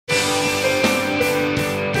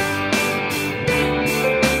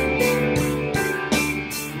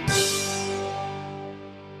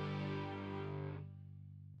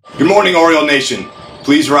morning, Oriole Nation.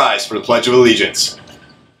 Please rise for the Pledge of Allegiance.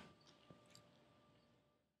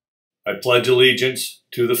 I pledge allegiance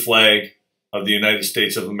to the flag of the United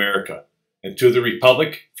States of America and to the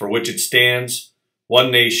republic for which it stands,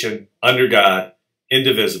 one nation, under God,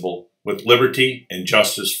 indivisible, with liberty and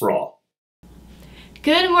justice for all.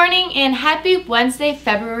 Good morning and happy Wednesday,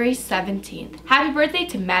 February 17th. Happy birthday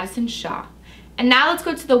to Madison Shaw. And now let's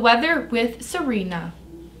go to the weather with Serena.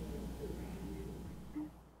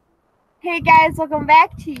 Hey guys, welcome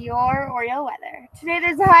back to your Oriole weather. Today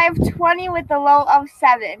there's a high of 20 with a low of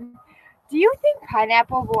 7. Do you think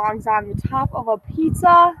pineapple belongs on the top of a pizza?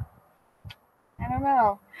 I don't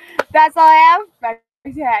know. That's all I have. Back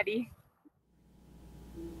to Hattie.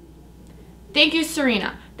 Thank you,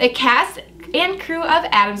 Serena. The cast and crew of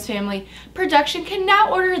Addams Family production can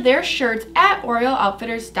now order their shirts at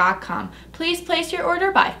OrioleOutfitters.com. Please place your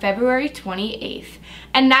order by February 28th.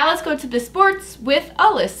 And now let's go to the sports with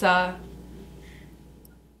Alyssa.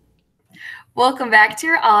 Welcome back to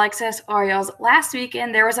your All Access Orioles. Last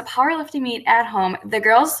weekend, there was a powerlifting meet at home. The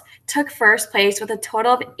girls took first place with a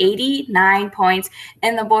total of 89 points,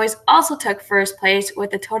 and the boys also took first place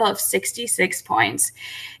with a total of 66 points.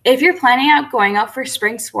 If you're planning on going out for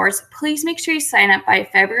spring sports, please make sure you sign up by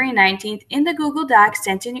February 19th in the Google Doc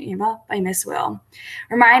sent in your email by Miss Will.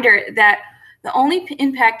 Reminder that the only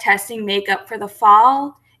impact testing makeup for the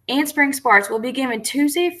fall and spring sports will be given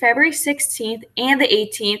Tuesday, February 16th and the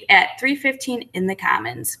 18th at 3:15 in the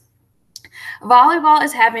Commons. Volleyball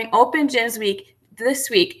is having open gyms this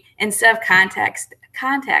week instead of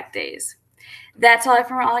contact days. That's all I have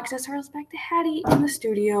from All Access Orioles. Back to Hattie in the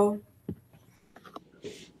studio.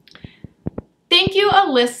 Thank you,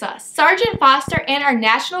 Alyssa. Sergeant Foster and our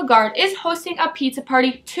National Guard is hosting a pizza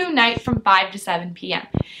party tonight from 5 to 7 p.m.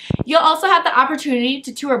 You'll also have the opportunity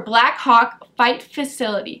to tour Black Hawk Fight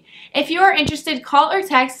Facility. If you are interested, call or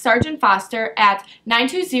text Sergeant Foster at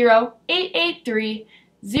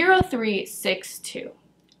 920-883-0362.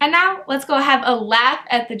 And now, let's go have a laugh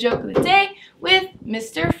at the joke of the day with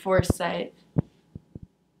Mr. Forsythe.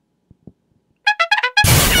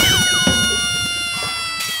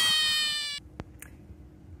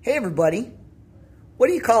 Hey everybody, what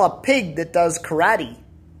do you call a pig that does karate?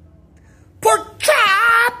 Pork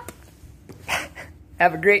chop!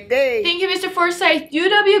 Have a great day. Thank you, Mr. Forsythe.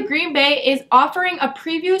 UW Green Bay is offering a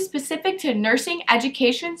preview specific to nursing,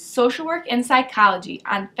 education, social work, and psychology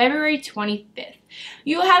on February 25th.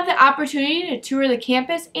 You'll have the opportunity to tour the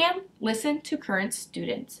campus and listen to current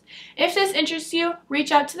students. If this interests you,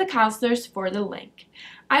 reach out to the counselors for the link.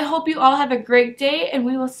 I hope you all have a great day, and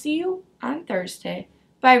we will see you on Thursday.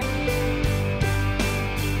 Bye.